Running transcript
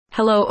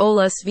Hello,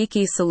 hola,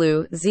 Sviki,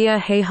 salut, Zia,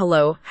 hey,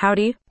 hello,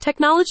 howdy.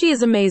 Technology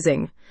is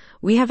amazing.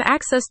 We have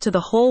access to the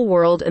whole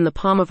world in the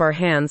palm of our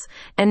hands,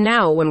 and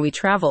now when we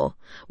travel,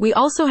 we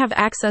also have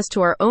access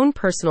to our own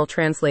personal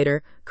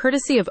translator,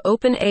 courtesy of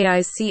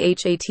OpenAI's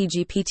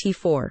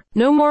GPT-4.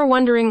 No more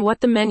wondering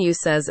what the menu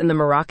says in the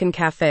Moroccan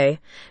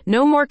cafe,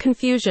 no more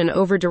confusion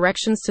over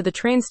directions to the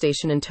train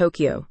station in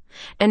Tokyo,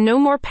 and no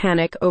more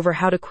panic over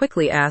how to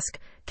quickly ask,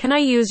 "Can I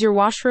use your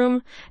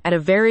washroom?" at a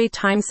very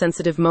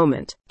time-sensitive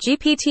moment.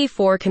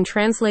 GPT-4 can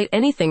translate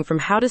anything from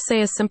how to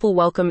say a simple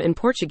welcome in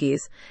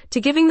Portuguese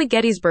to giving the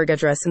Gettysburg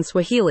Address in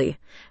Swahili.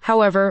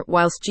 However,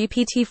 whilst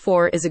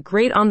GPT-4 is a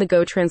great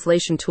on-the-go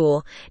translation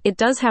tool, it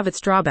does have its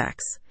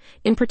drawbacks.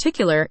 In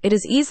particular, it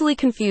is easily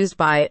confused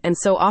by and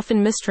so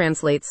often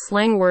mistranslates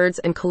slang words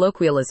and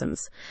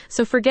colloquialisms.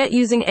 So forget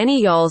using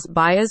any y'alls,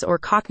 bayas, or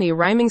Cockney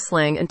rhyming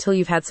slang until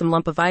you've had some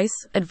lump of ice.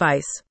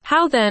 Advice.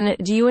 How then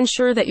do you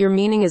ensure that your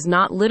meaning is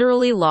not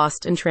literally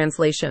lost in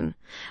translation?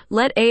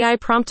 Let AI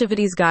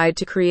Promptivity's Guide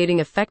to Creating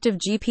Effective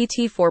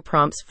GPT-4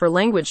 Prompts for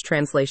Language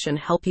Translation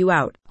help you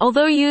out.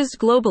 Although used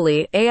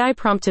globally, AI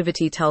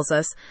Promptivity tells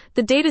us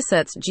the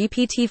datasets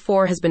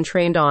GPT-4 has been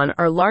trained on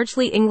are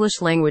largely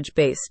English language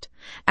based.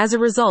 As a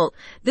result,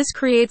 this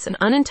creates an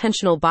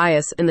unintentional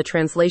bias in the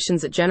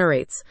translations it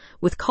generates,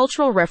 with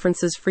cultural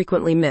references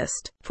frequently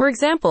missed. For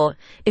example,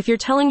 if you're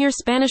telling your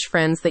Spanish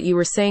friends that you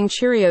were saying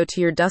Cheerio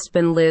to your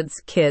dustbin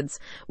lids, kids,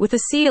 with a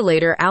see you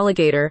later,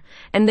 alligator,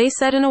 and they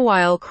said in a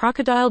while,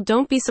 crocodile,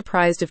 don't be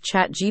surprised if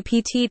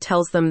ChatGPT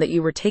tells them that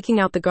you were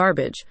taking out the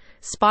garbage,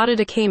 spotted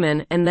a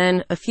caiman, and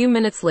then, a few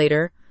minutes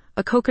later,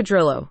 a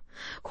cocodrillo.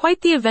 Quite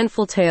the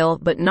eventful tale,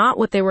 but not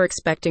what they were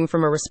expecting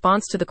from a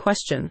response to the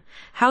question,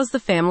 "How's the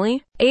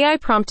family?" AI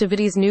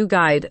Promptivity's new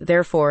guide,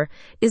 therefore,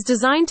 is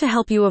designed to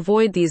help you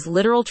avoid these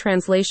literal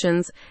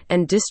translations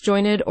and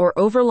disjointed or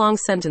overlong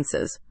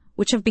sentences,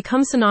 which have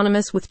become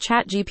synonymous with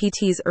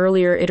ChatGPT's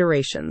earlier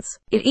iterations.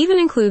 It even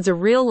includes a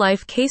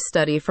real-life case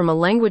study from a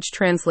language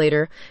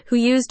translator who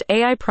used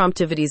AI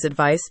Promptivity's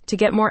advice to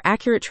get more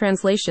accurate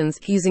translations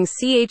using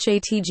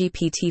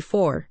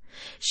ChatGPT-4.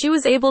 She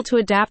was able to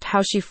adapt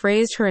how she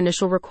phrased her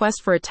initial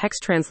request for a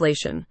text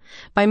translation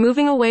by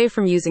moving away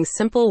from using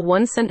simple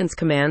one-sentence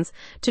commands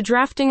to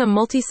drafting a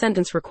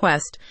multi-sentence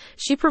request.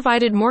 She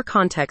provided more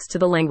context to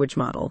the language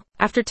model.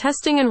 After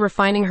testing and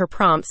refining her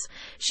prompts,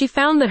 she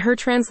found that her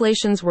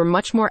translations were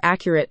much more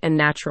accurate and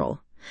natural.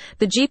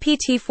 The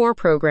GPT-4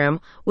 program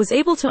was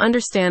able to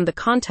understand the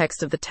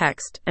context of the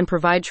text and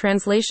provide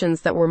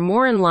translations that were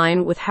more in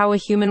line with how a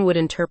human would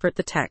interpret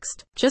the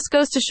text. Just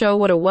goes to show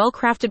what a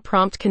well-crafted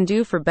prompt can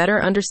do for better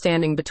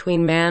understanding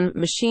between man,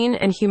 machine,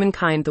 and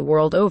humankind the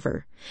world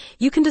over.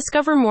 You can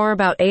discover more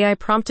about AI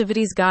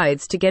Promptivity's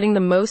guides to getting the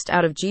most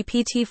out of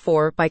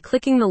GPT-4 by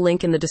clicking the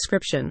link in the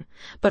description.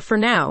 But for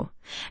now,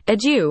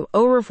 adieu,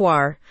 au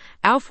revoir,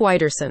 auf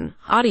Wiedersehen,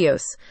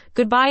 adios,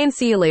 goodbye and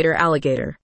see you later, alligator.